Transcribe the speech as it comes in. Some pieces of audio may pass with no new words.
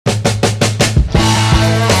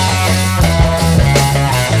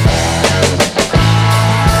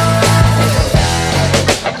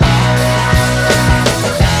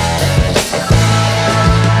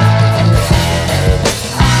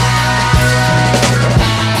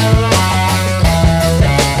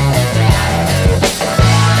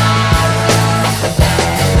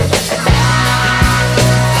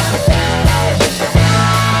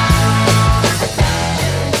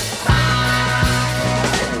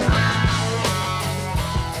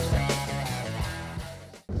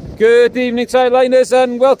Good evening, Tideliners,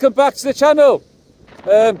 and welcome back to the channel.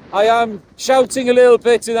 I am shouting a little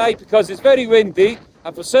bit tonight because it's very windy,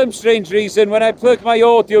 and for some strange reason when I plug my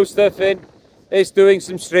audio stuff in, it's doing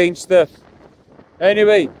some strange stuff.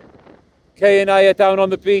 Anyway, Kay and I are down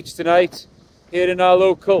on the beach tonight here in our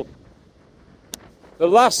local. The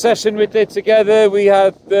last session we did together, we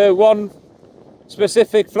had one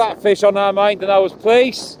specific flatfish on our mind, and that was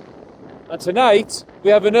plaice. And tonight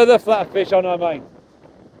we have another flatfish on our mind,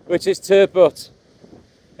 which is turbot.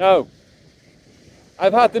 Now,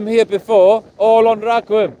 I've had them here before, all on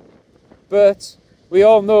ragworm, but we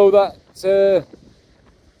all know that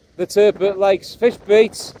the turbot likes fish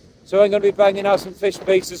baits, so I'm going to be banging out some fish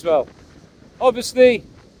baits as well. Obviously,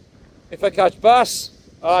 if I catch bass,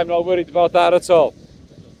 I'm not worried about that at all.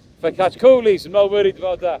 If I catch coalies, I'm not worried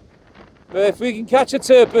about that. But if we can catch a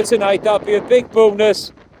turbot tonight, that'll be a big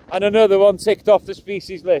bonus and another one ticked off the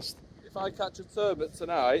species list. If I catch a turbot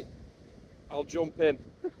tonight, I'll jump in.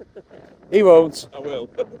 He won't. I will.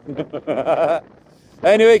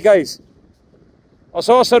 Anyway, guys, os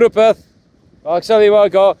oes rhywbeth, I'll tell you what I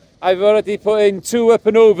got. I've already put in 2 up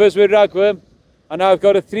and overs with ragworm, and now I've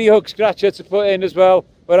got a 3-hook scratcher to put in as well,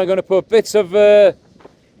 where I'm going to put bits of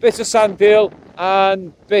sandeel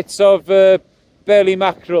and bits of belly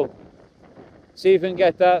mackerel. See if we can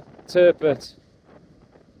get that turbot.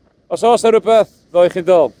 Os oes rhywbeth, ddoi chi'n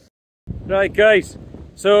dol. Right, guys,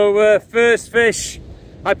 so first fish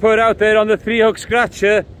I put out there on the 3-hook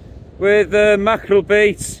scratcher with mackerel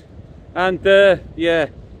bait, and yeah,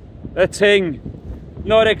 a ting.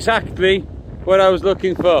 Not exactly what I was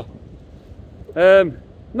looking for.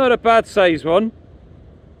 Not a bad size one,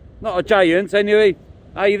 not a giant anyway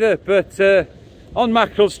either, but on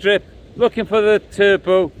mackerel strip, looking for the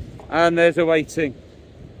turbo, and there's a whiting.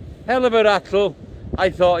 Hell of a rattle. I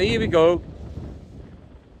thought, here we go,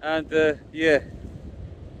 and yeah.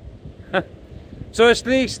 So at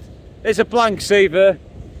least it's a blank saver,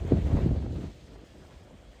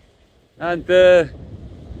 and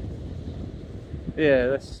yeah,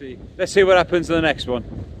 let's see what happens to the next one.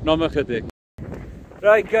 No more chydig.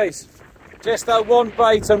 Right, guys, just that one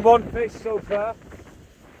bite and one fish so far.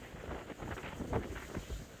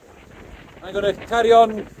 I'm going to carry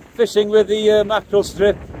on fishing with the mackerel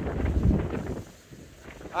strip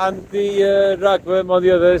and the ragworm on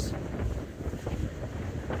the others.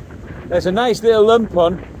 There's a nice little lump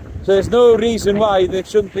on, so there's no reason why there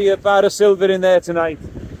shouldn't be a bar of silver in there tonight.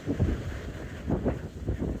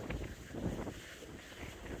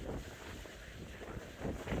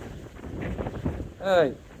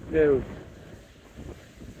 Hey, dude.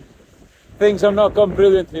 Things have not gone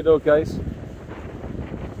brilliantly though, guys.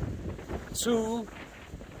 2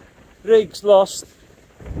 rigs lost,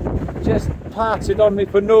 just parted on me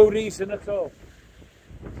for no reason at all.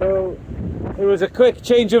 So it was a quick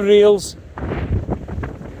change of reels.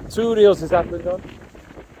 2 reels has happened on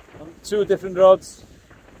 2 different rods.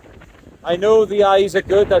 I know the eyes are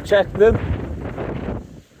good, I've checked them.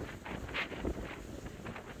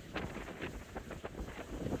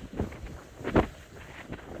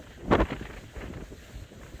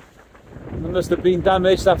 They must have been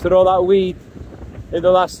damaged after all that weed in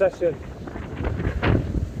the last session.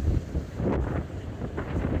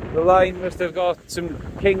 The line must have got some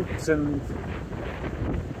kinks and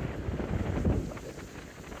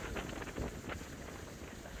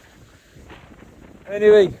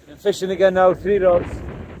anyway, I'm fishing again now, 3 rods.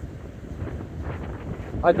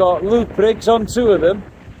 I got loop rigs on 2 of them.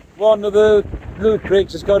 One of the loop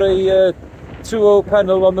rigs has got a 2-0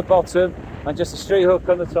 pennel on the bottom and just a straight hook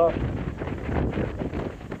on the top.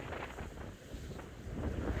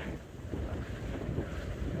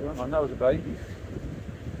 Oh, that was a bite.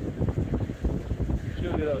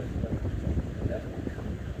 Surely that was a bite.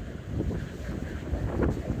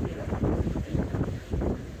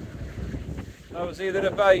 That was either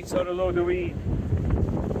a bite or a load of weed.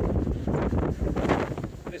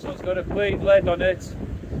 This one's got a plain lead on it.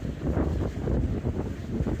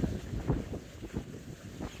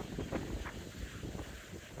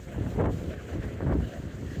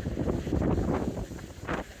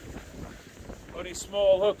 Only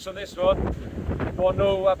small hooks on this one.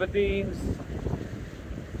 No Aberdeens.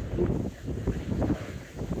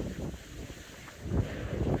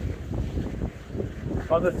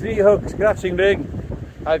 On the 3-hook scratching rig,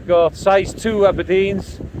 I've got size 2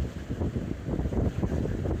 Aberdeens,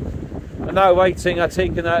 and that whiting I've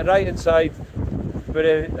taken that right inside, but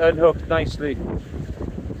it unhooked nicely.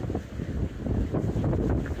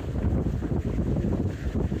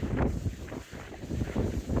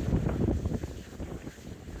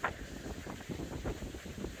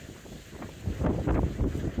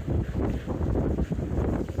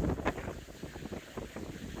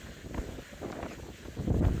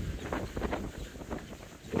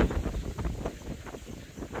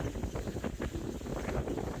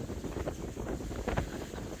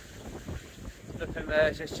 nothing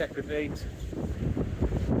there, just check the bait.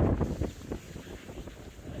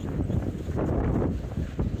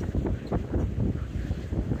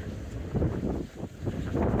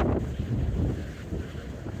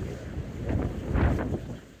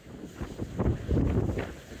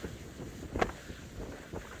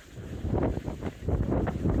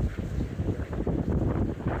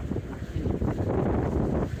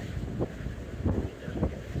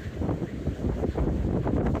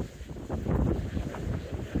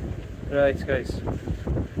 Right guys,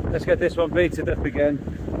 let's get this one baited up again.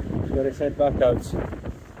 Got its head back out.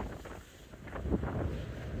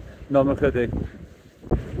 No more cutting.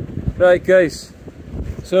 Right guys,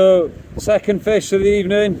 so second fish of the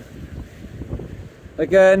evening.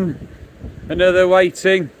 Again, another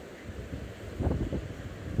whiting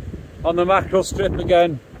on the mackerel strip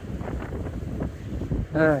again.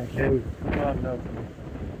 Ah, come on now.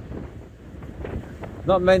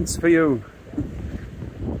 Not meant for you.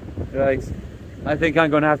 Right, I think I'm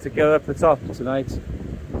going to have to get up the top tonight.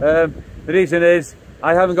 The reason is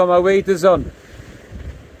I haven't got my waders on.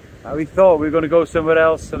 We thought we were going to go somewhere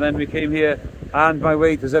else, and then we came here and my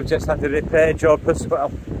waders have just had a repair job as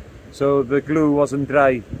well, so the glue wasn't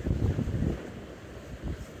dry.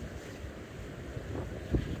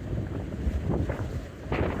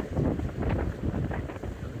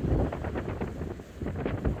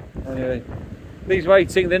 Anyway, these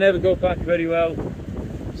whiting, they never go back very well.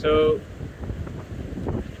 So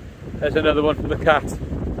there's another one for the cat.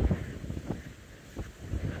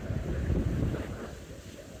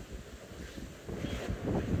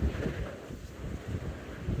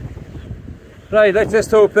 Right, let's just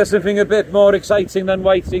hope there's something a bit more exciting than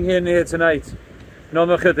whiting in here tonight. No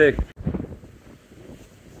more chydig.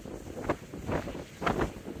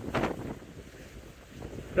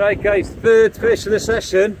 Right guys, third fish of the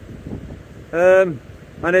session.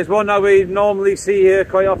 And there's one that we normally see here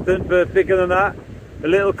quite often, but bigger than that. A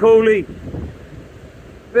little coley.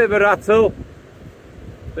 Bit of a rattle,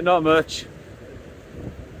 but not much.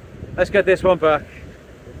 Let's get this one back.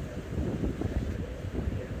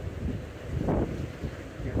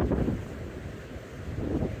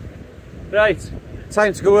 Right,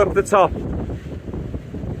 time to go up the top.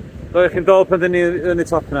 So you can dolphin in the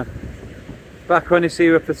top now. Back when you see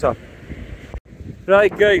you up the top.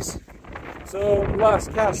 Right guys. So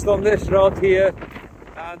last cast on this rod here,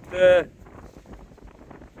 and a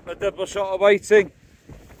double shot of whiting.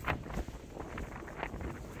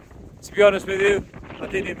 To be honest with you, I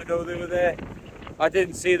didn't even know they were there. I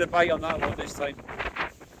didn't see the bite on that one this time.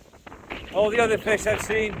 All the other fish I've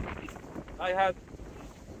seen, I had.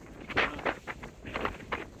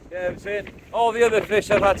 Yeah, I'm saying all the other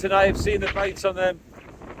fish I've had tonight, I've seen the bites on them.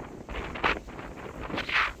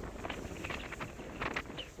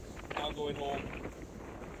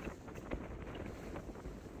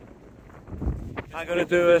 I'm going to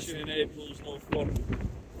do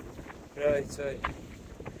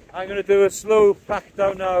I'm going to do a slow pack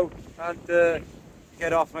down now and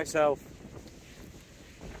get off myself.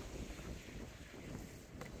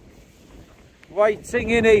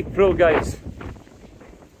 Whiting in April, guys.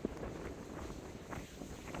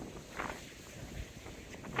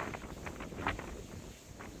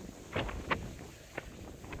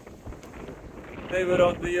 They were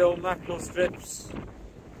on the old mackerel strips.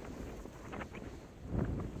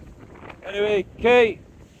 Anyway, Kate,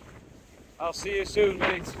 I'll see you soon,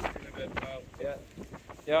 mate. Yeah.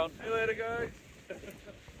 Yeah. See you later, guys.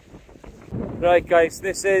 Right, guys,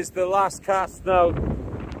 this is the last cast now.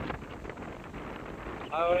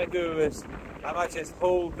 I want to do is I might just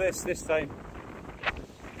hold this time.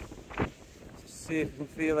 Just see if I can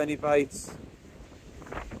feel any bites.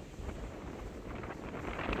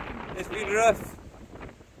 It's been rough,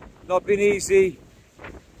 not been easy.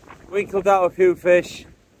 Winkled out a few fish.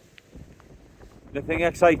 Nothing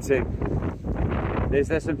exciting. Is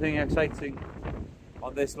there something exciting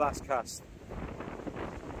on this last cast?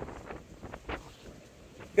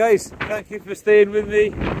 Guys, thank you for staying with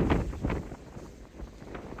me.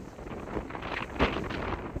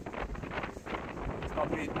 It's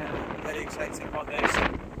not been very exciting on this.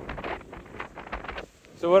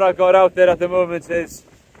 So what I've got out there at the moment is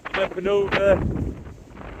up and over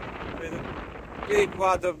with a big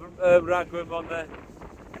wad of ragworm on there.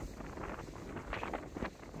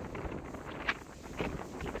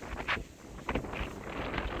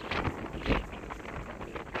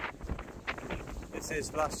 This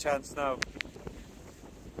is last chance now.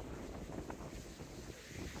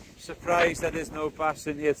 Surprised that there's no bass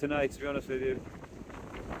in here tonight, to be honest with you.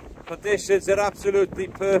 Conditions are absolutely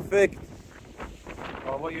perfect,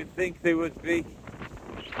 or what you'd think they would be.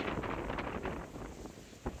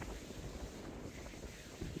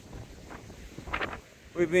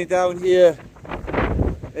 We've been down here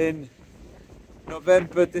in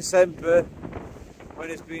November, December,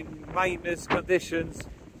 when it's been minus conditions,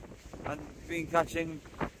 and been catching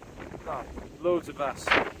loads of bass.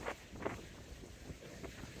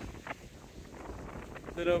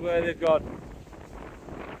 Don't know where they've gone.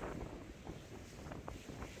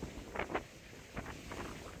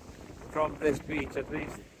 From this beach at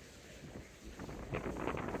least.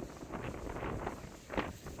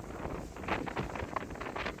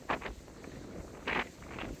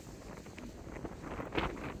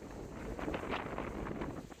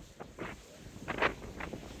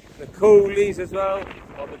 The coolies as well,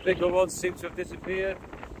 or the bigger ones, seem to have disappeared.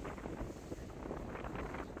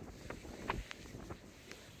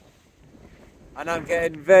 And I'm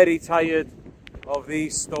getting very tired of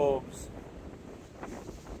these storms.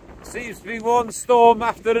 Seems to be one storm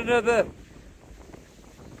after another.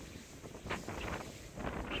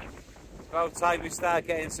 It's about time we start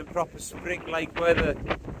getting some proper spring-like weather.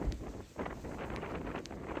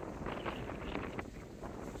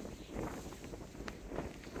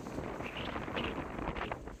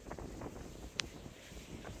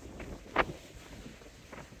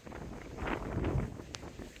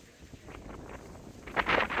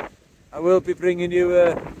 I will be bringing you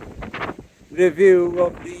a review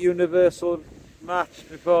of the universal match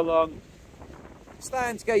before long.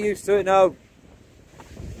 Starting to get used to it now.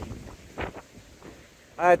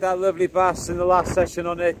 I had that lovely bass in the last session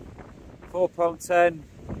on it, £4.10.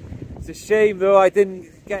 It's a shame though I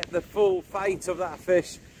didn't get the full fight of that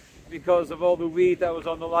fish because of all the weed that was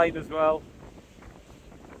on the line as well.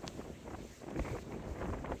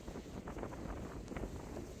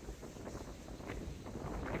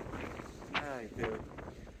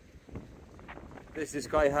 This is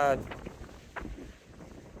quite hard.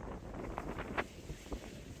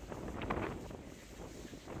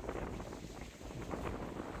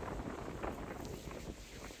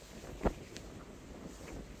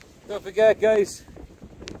 Don't forget guys,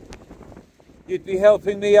 you'd be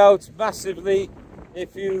helping me out massively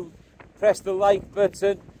if you press the like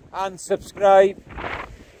button and subscribe.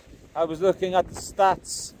 I was looking at the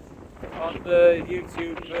stats on the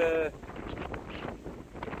YouTube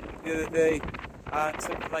the other day, and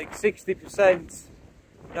something like 60%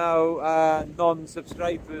 now are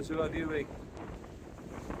non-subscribers who are viewing.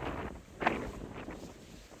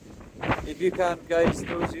 If you can guys,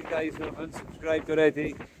 those of you guys who have unsubscribed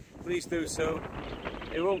already, please do so.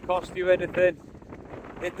 It won't cost you anything.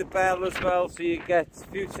 Hit the bell as well so you get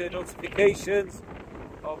future notifications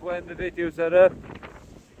of when the videos are up.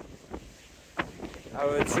 I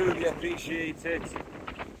would truly appreciate it.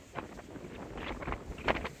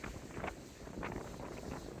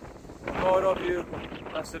 The more of you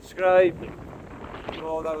that subscribe, the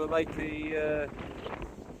more that would likely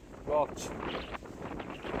watch.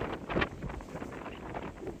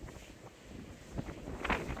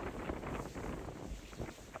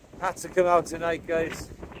 Had to come out tonight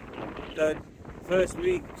guys. The first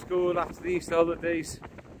week of school after the Easter holidays,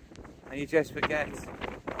 and you just forget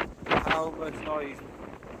how much noise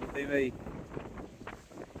they make.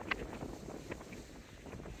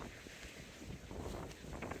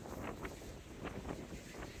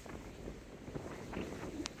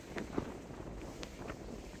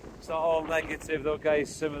 It's not all negative though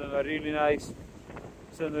guys, some of them are really nice,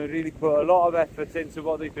 some of them really put a lot of effort into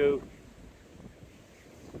what they do,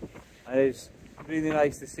 and it's really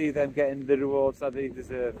nice to see them getting the rewards that they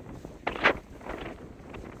deserve. I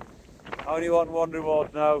only want one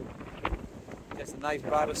reward now, just a nice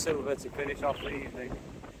bar of silver to finish off the evening,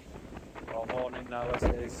 or morning now as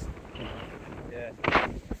it is. Yeah,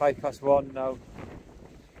 1:05 now.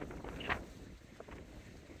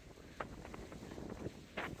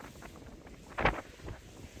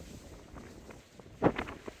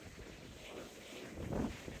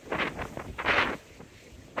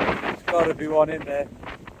 Got to be one in there,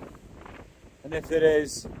 and if there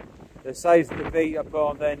is, the size of the bait I've got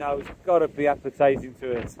on there now has got to be appetising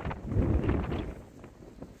to it.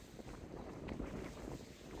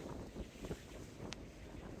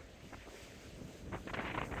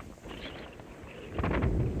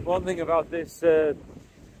 One thing about this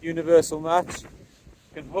universal match, you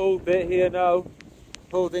can hold it here now,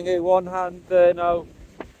 holding it one hand there now,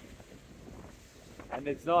 and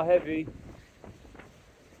it's not heavy.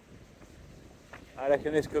 I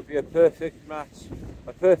reckon this could be a perfect match,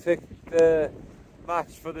 a perfect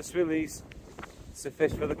match for the swillies. It's a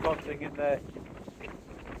fish for the codling in there,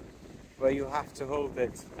 where you have to hold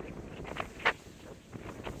it.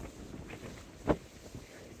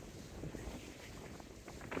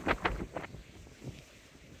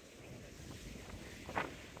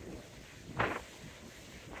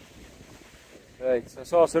 Right, so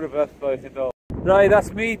it's all sort of rough like it all. Right,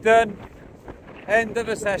 that's me done. End of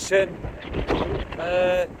a session.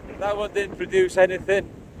 That one didn't produce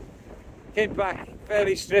anything. Came back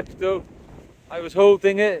fairly stripped though. I was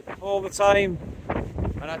holding it all the time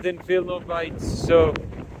and I didn't feel no bites, so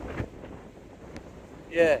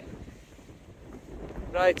yeah.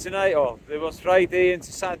 Right, tonight, it was Friday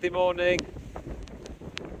into Saturday morning.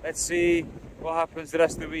 Let's see what happens the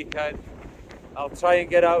rest of the weekend. I'll try and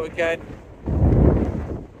get out again.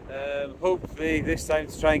 Hopefully this time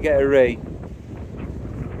to try and get a ray.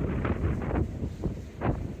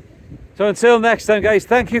 So until next time guys,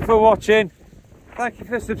 thank you for watching. Thank you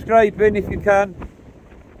for subscribing if you can.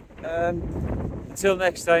 Until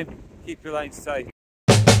next time, keep your lines tight.